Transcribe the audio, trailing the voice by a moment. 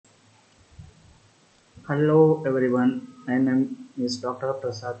Hello everyone, my name is Dr.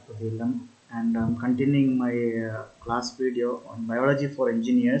 Prasad Padilam and I'm continuing my class video on Biology for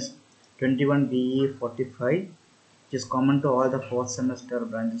Engineers 21 BE 45, which is common to all the fourth semester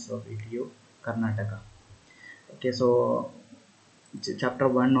branches of VTU, Karnataka. Okay, so chapter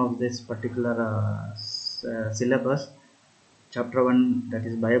 1 of this particular syllabus, chapter 1, that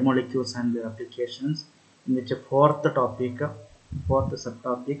is biomolecules and their applications, in which a fourth subtopic,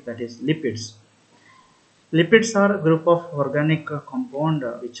 that is lipids. Lipids are a group of organic compound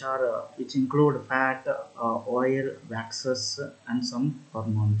which include fat, oil, waxes, and some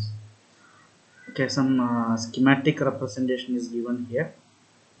hormones. Okay, some schematic representation is given here.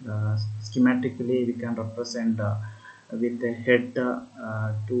 Schematically, we can represent with a head,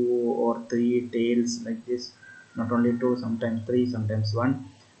 two or three tails like this. Not only two, sometimes three, sometimes one.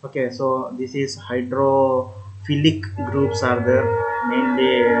 Okay, so this is hydrophilic groups are there,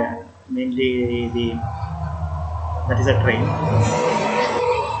 mainly the that is a train.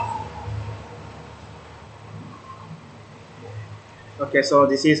 Okay, so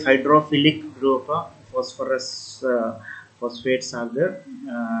this is hydrophilic group, phosphorus phosphates are there,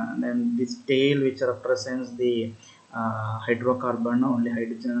 and then this tail which represents the hydrocarbon, only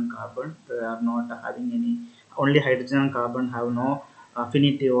hydrogen and carbon. They are not having any, only hydrogen and carbon have no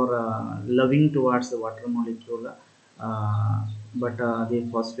affinity or loving towards the water molecule, but the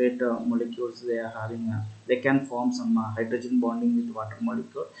phosphate molecules, they are having they can form some hydrogen bonding with water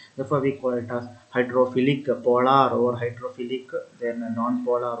molecule. Therefore we call it as hydrophilic, polar or hydrophilic, then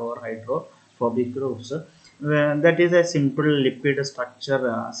non-polar or hydrophobic groups. That is a simple lipid structure,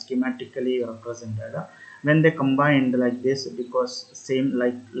 schematically represented. When they combined like this, because same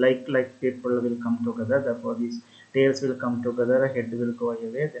like people will come together, therefore these tails will come together, head will go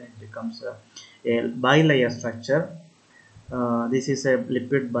away, then it becomes a bilayer structure. This is a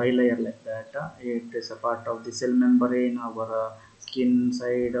lipid bilayer like that. It is a part of the cell membrane, our skin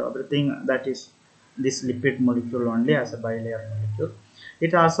side, everything, that is this lipid molecule only as a bilayer molecule.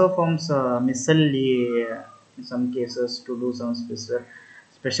 It also forms micelle in some cases to do some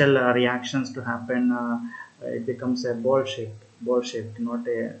special reactions to happen. It becomes a ball shaped, not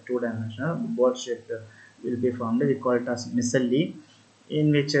a two-dimensional. Ball shaped will be formed. We call it as micelle,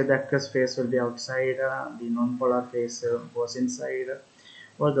 in which the aqueous phase will be outside, the non-polar phase goes inside.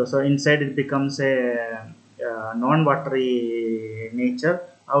 Although, so inside it becomes a non-watery nature,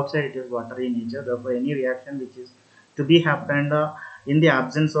 outside it is watery nature. Therefore, any reaction which is to be happened in the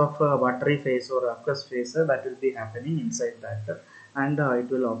absence of watery phase or aqueous phase, that will be happening inside that, and it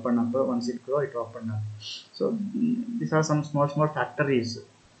will open up. Once it grows, it open up. So these are some small factories,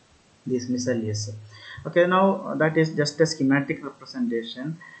 these micells. Okay, now that is just a schematic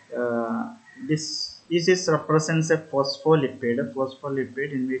representation. This represents a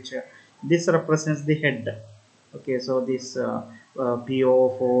phospholipid in which this represents the head. Okay, so this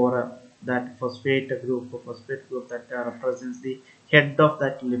PO4, that phosphate group that represents the head of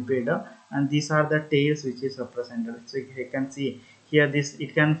that lipid, and these are the tails which is represented. So you can see here, this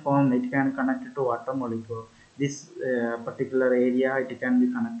it can connect to water molecule. This particular area, it can be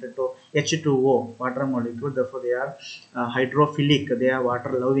connected to H2O, water molecule. Therefore they are hydrophilic, they are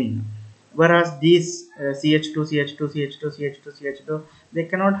water loving. Whereas these CH2, they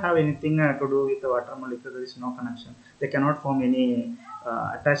cannot have anything to do with the water molecule. There is no connection, they cannot form any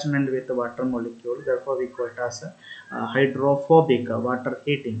attachment with the water molecule. Therefore we call it as hydrophobic, water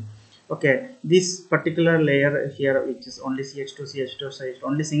hating. Okay, this particular layer here, which is only CH2,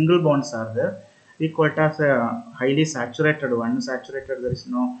 only single bonds are there. We call it as a highly saturated one. Saturated, there is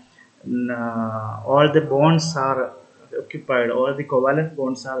no all the bonds are occupied, all the covalent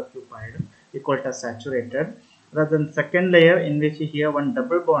bonds are occupied. We call it as saturated. Rather than second layer, in which here one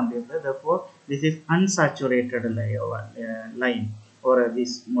double bond is there. Therefore this is unsaturated layer, line, or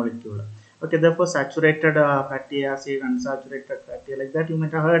this molecule. Okay, therefore saturated fatty acid, unsaturated fatty, like that you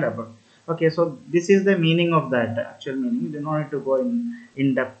might have heard about. Okay, so this is the meaning of that, actual meaning. You do not need to go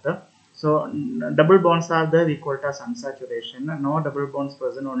in depth. So double bonds are there, we call it as unsaturation. No double bonds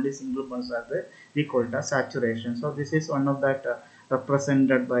present, only single bonds are there, we call it as saturation. So this is one of that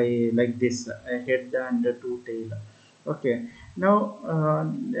represented by like this, a head and two tail. Okay, now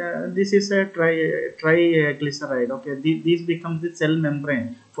this is a triglyceride. Okay, these becomes the cell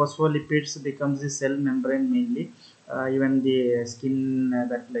membrane. Phospholipids becomes the cell membrane mainly. Even the skin,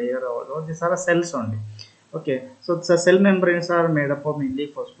 that layer, although these are cells only. Okay, so the cell membranes are made up of mainly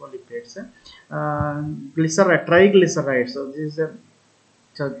phospholipids. Triglyceride. So this is a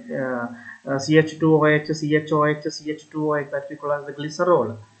CH2OH, CHOH, CH2OH, that we call as the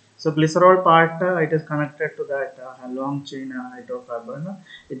glycerol. So glycerol part, it is connected to that long chain hydrocarbon.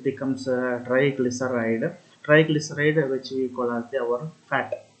 It becomes triglyceride. Triglyceride, which we call as our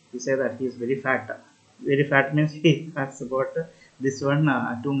fat. We say that he is very fat. Very fat means he has got this one,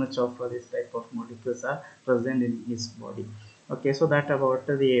 too much of this type of molecules are present in his body. Okay, so that about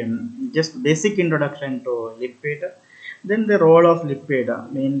the just basic introduction to lipid. Then the role of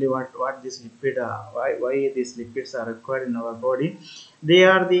lipid, mainly what this lipid, why these lipids are required in our body. They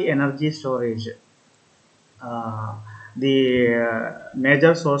are the energy storage, uh, the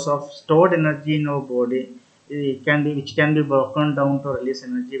major source of stored energy in our body. It can be, which can be broken down to release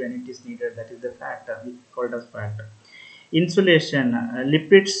energy when it is needed. That is the fat, we called as fat. Insulation,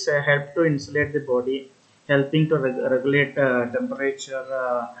 lipids help to insulate the body, helping to regulate temperature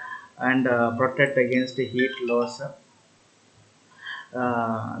and protect against heat loss.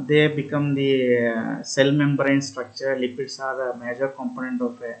 They become the cell membrane structure. Lipids are a major component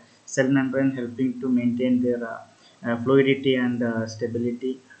of a cell membrane, helping to maintain their fluidity and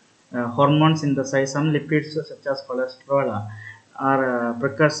stability. Hormone synthesize. Some lipids, such as cholesterol, are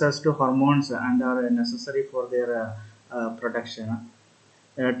precursors to hormones and are necessary for their production.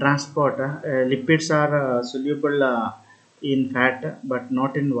 Transport, lipids are soluble in fat but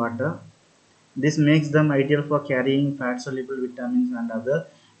not in water. This makes them ideal for carrying fat-soluble vitamins and other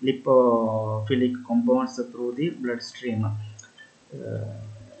lipophilic compounds through the bloodstream.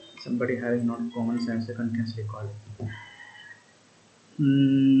 Somebody having not common sense, I continuously call it.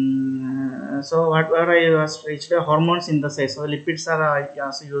 So what I was reached, hormone synthesis. So lipids are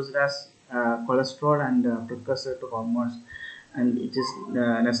also used as cholesterol and precursor to hormones, and it is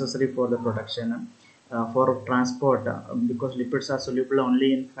necessary for the production for transport, because lipids are soluble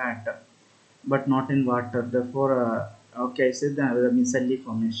only in fat but not in water. Therefore, okay, so the micelli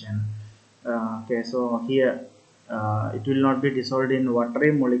formation. Okay, so here it will not be dissolved in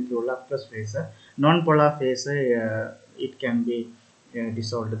watery molecule aqueous phase. Non-polar phase, it can be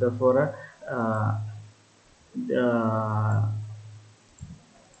dissolved. Therefore, uh,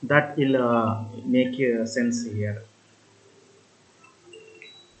 that will make sense here.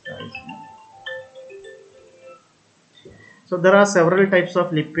 So there are several types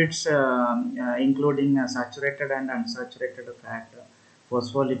of lipids, including saturated and unsaturated fat,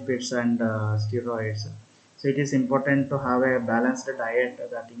 phospholipids, and steroids. So it is important to have a balanced diet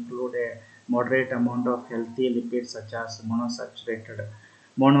that include a moderate amount of healthy lipids such as monounsaturated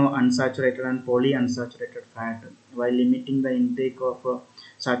and polyunsaturated fat, while limiting the intake of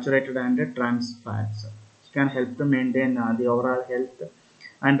saturated and trans fats. It can help to maintain the overall health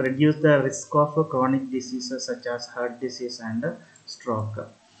and reduce the risk of chronic diseases such as heart disease and stroke.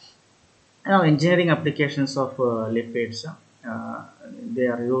 Now, engineering applications of lipids, they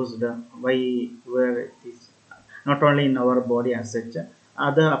are used where it is not only in our body as such,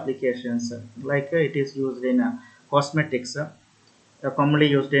 other applications like it is used in cosmetics, commonly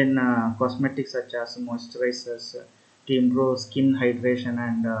used in cosmetics such as moisturizers to improve skin hydration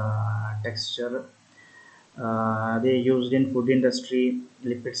and texture. They used in food industry.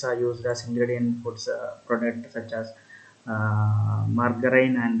 Lipids are used as ingredient in foods product such as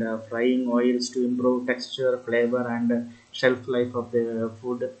margarine and frying oils to improve texture, flavor, and shelf life of the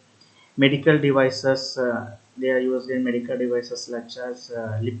food. Medical devices, they are used in medical devices such as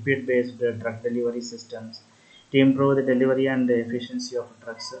lipid-based drug delivery systems to improve the delivery and the efficiency of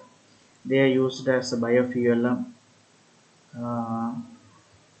drugs. They are used as a biofuel. Uh,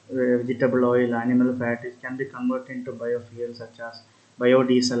 Vegetable oil, animal fat, it can be converted into biofuels such as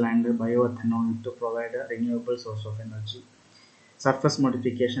biodiesel and bioethanol to provide a renewable source of energy. Surface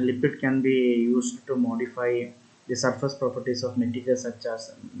modification, lipid can be used to modify the surface properties of materials such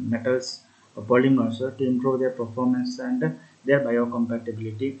as metals or polymers to improve their performance and their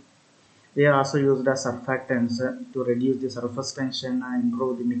biocompatibility. They are also used as surfactants to reduce the surface tension and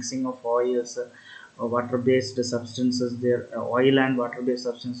improve the mixing of oils, water-based substances. Their oil and water-based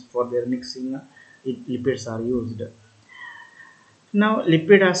substances for their mixing, lipids are used. Now,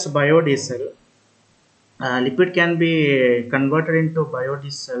 lipid as biodiesel. Lipid can be converted into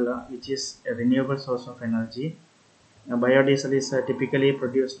biodiesel, which is a renewable source of energy. Biodiesel is typically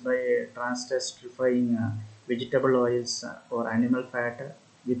produced by transesrifying vegetable oils or animal fat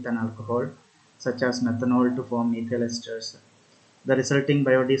with an alcohol, such as methanol, to form ethyl esters. The resulting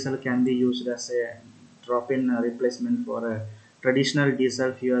biodiesel can be used as a drop-in replacement for a traditional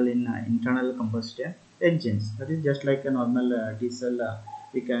diesel fuel in internal combustion engines. That is just like a normal diesel.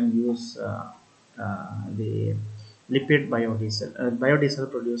 We can use the lipid biodiesel, biodiesel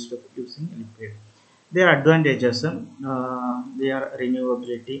produced using lipid. Their advantages, they are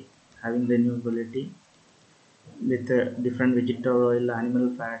renewability, having renewability, with different vegetable oil,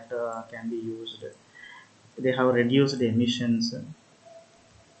 animal fat can be used. They have reduced emissions.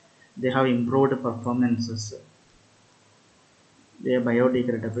 They have improved performances. They are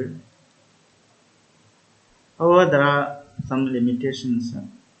biodegradable. However, there are some limitations.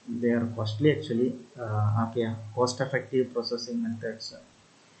 They are costly actually. Okay, cost-effective processing methods.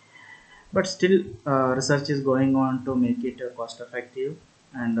 But still, research is going on to make it cost-effective.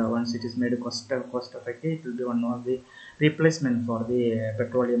 And once it is made cost-effective, it will be one of the replacement for the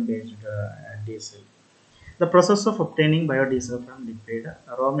petroleum-based diesel. The process of obtaining biodiesel from liquid,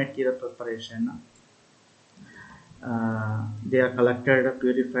 raw material preparation, they are collected,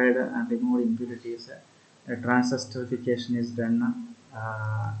 purified, and removed impurities. Transesterification is done.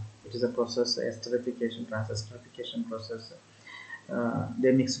 It is a process, esterification, transesterification process.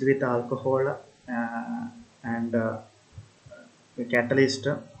 They mixed with alcohol and catalyst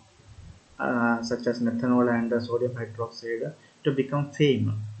such as methanol and sodium hydroxide to become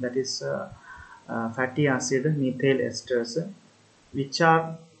FAME, that is fatty acid methyl esters, which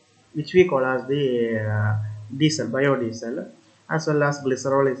are which we call as the diesel, biodiesel, as well as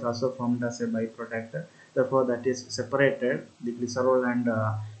glycerol is also formed as a byproduct. Therefore, that is separated. The glycerol and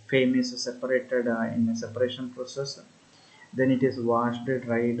FAME is separated in a separation process. Then it is washed,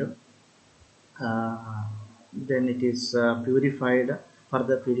 dried, then it is purified,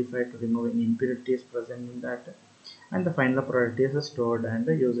 further purified to remove any impurities present in that, and the final product is stored and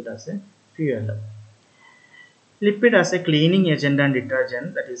used as a fuel. Lipid as a cleaning agent and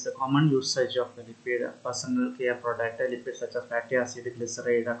detergent, that is the common usage of the lipid personal care product. Lipids such as fatty acid,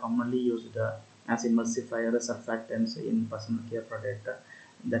 glyceride are commonly used as emulsifier surfactants in personal care product.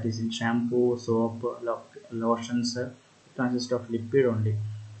 That is in shampoo, soap, lotions, consist of lipid only.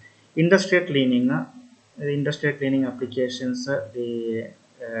 Industrial cleaning, industrial cleaning applications, the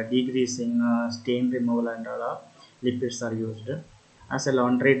degreasing, stain removal, and all lipids are used. As a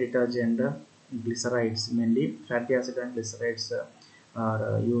laundry detergent, glycerides mainly, fatty acid and glycerides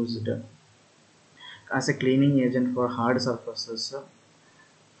are used. As a cleaning agent for hard surfaces,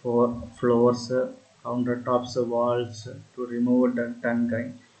 for floors, countertops, walls, to remove dirt and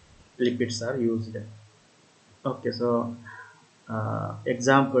grime, lipids are used. Okay, so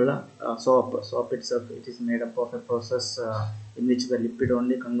example, soap itself, it is made up of a process in which the lipid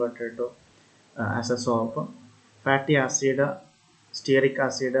only converted to as a soap. Fatty acid, stearic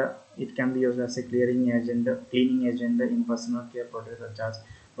acid, it can be used as a cleaning agent in personal care products such as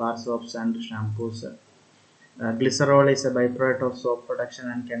bar soaps and shampoos. Glycerol is a byproduct of soap production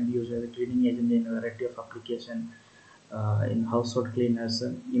and can be used as a cleaning agent in a variety of applications. In household cleaners,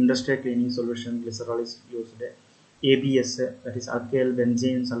 industrial cleaning solution, glycerol is used. ABS, that is alkyl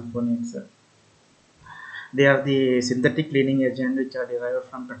benzene sulfonates. They are the synthetic cleaning agent which are derived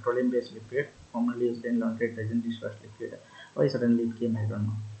from petroleum-based liquid, commonly used in laundry detergent, dishwash liquid. Why suddenly it came? I don't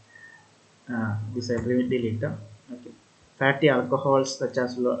know. This I will delete. Okay. Fatty alcohols such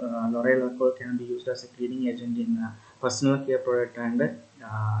as lauryl alcohol can be used as a cleaning agent in personal care product and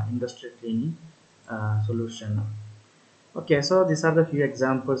industrial cleaning solution. Okay, so these are the few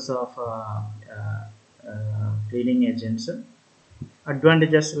examples of cleaning agents.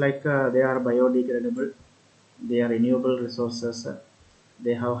 Advantages like they are biodegradable, they are renewable resources,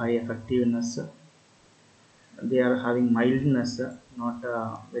 they have high effectiveness, they are having mildness, not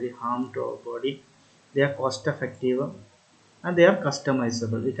very harm to our body, they are cost effective, and they are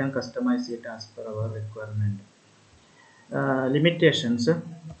customizable. We can customize it as per our requirement. Limitations.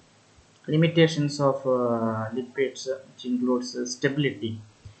 Limitations of lipids, which includes stability.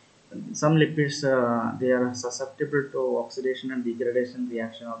 Some lipids they are susceptible to oxidation and degradation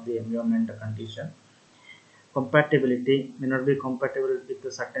reaction of the environmental condition. Compatibility may not be compatible with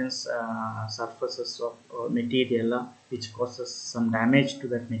the certain surfaces of material which causes some damage to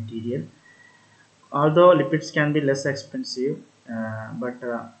that material. Although lipids can be less expensive, but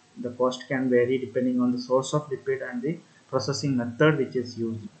the cost can vary depending on the source of lipid and the processing method which is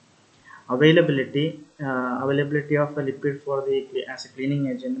used. Availability of a lipid for the as a cleaning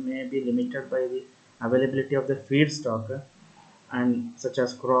agent may be limited by the availability of the feedstock and such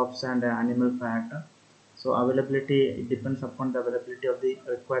as crops and animal fat. So availability, it depends upon the availability of the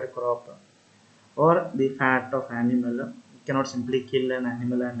required crop or the fat of animal. You cannot simply kill an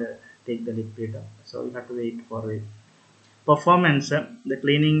animal and take the liquid. So you have to wait for it. Performance, the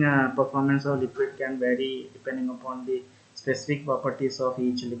cleaning performance of liquid can vary depending upon the specific properties of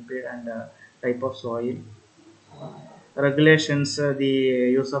each liquid and type of soil. Regulations, the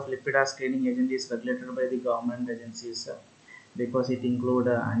use of lipid as cleaning agent is regulated by the government agencies because it include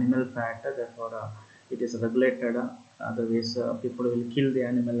animal fat, therefore it is regulated. Otherwise, people will kill the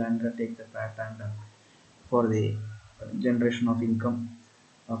animal and take the fat and for the generation of income.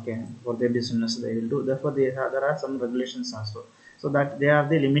 Okay, for their business they will do. Therefore there are some regulations also, so that they are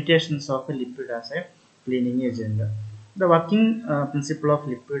the limitations of a lipid as a cleaning agent. The working principle of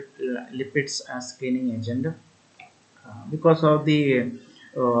lipids as cleaning agent, because of the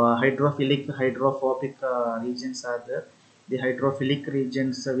hydrophilic hydrophobic regions are there. The hydrophilic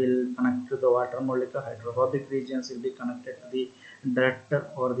regions will connect to the water molecule, hydrophobic regions will be connected to the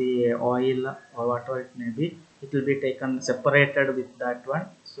dirt or the oil or whatever it may be. It will be taken separated with that one.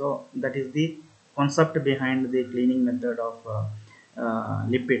 So that is the concept behind the cleaning method of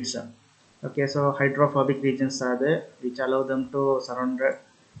lipids. Okay, so hydrophobic regions are there which allow them to surround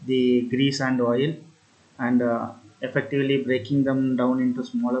the grease and oil, and effectively breaking them down into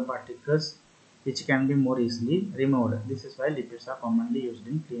smaller particles which can be more easily removed. This is why lipids are commonly used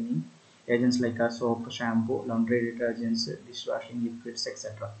in cleaning agents like soap, shampoo, laundry detergents, dishwashing liquids,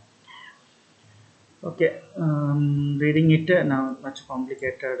 etc. Okay, reading it now, much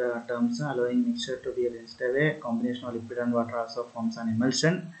complicated terms, allowing mixture to be rinsed away. Combination of liquid and water also forms an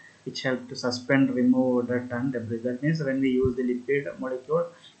emulsion, which help to suspend, remove dirt and debris. That means when we use the liquid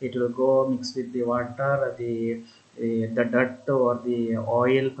molecule, it will go mix with the water, the dirt or the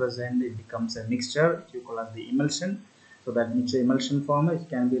oil present. It becomes a mixture, which we call as the emulsion. So that mixture emulsion form, it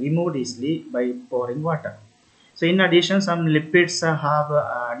can be removed easily by pouring water. So in addition, some lipids have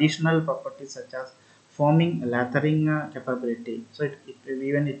additional properties such as forming lathering capability. So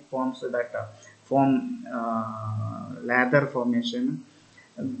even it forms that form lather formation,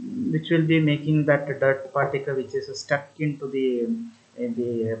 which will be making that dirt particle which is stuck into the in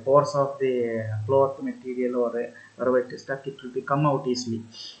the pores of the cloth material or wherever it is stuck, it will be come out easily,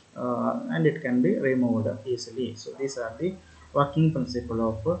 and it can be removed easily. So these are the working principle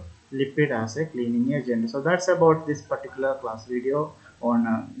of lipid as a cleaning agent. So that's about this particular class video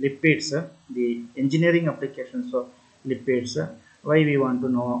on lipids, the engineering applications of lipids, why we want to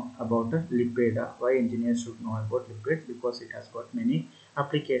know about lipid, why engineers should know about lipid, because it has got many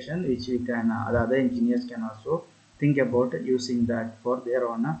application which we can the other engineers can also think about using that for their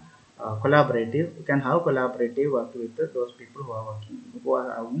own collaborative. You can have collaborative work with those people who are working, who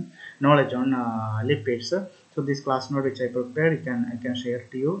are having knowledge on lipids. So this class note which I prepared, I can share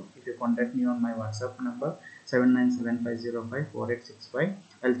to you if you contact me on my WhatsApp number 7975054865.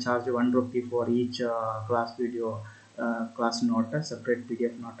 I'll charge 1 rupee for each class video, class note, a separate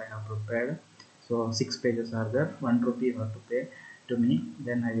PDF note I have prepared. So 6 pages are there, 1 rupee you have to pay to me,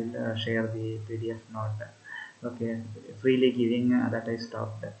 then I will share the PDF note. Okay, freely giving that I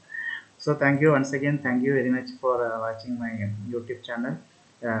stopped. So thank you once again, thank you very much for watching my YouTube channel.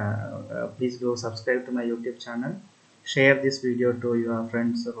 Please do subscribe to my YouTube channel, share this video to your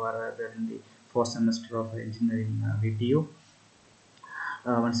friends who are there in the fourth semester of engineering VTU.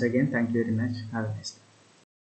 Once again, thank you very much, have a nice day.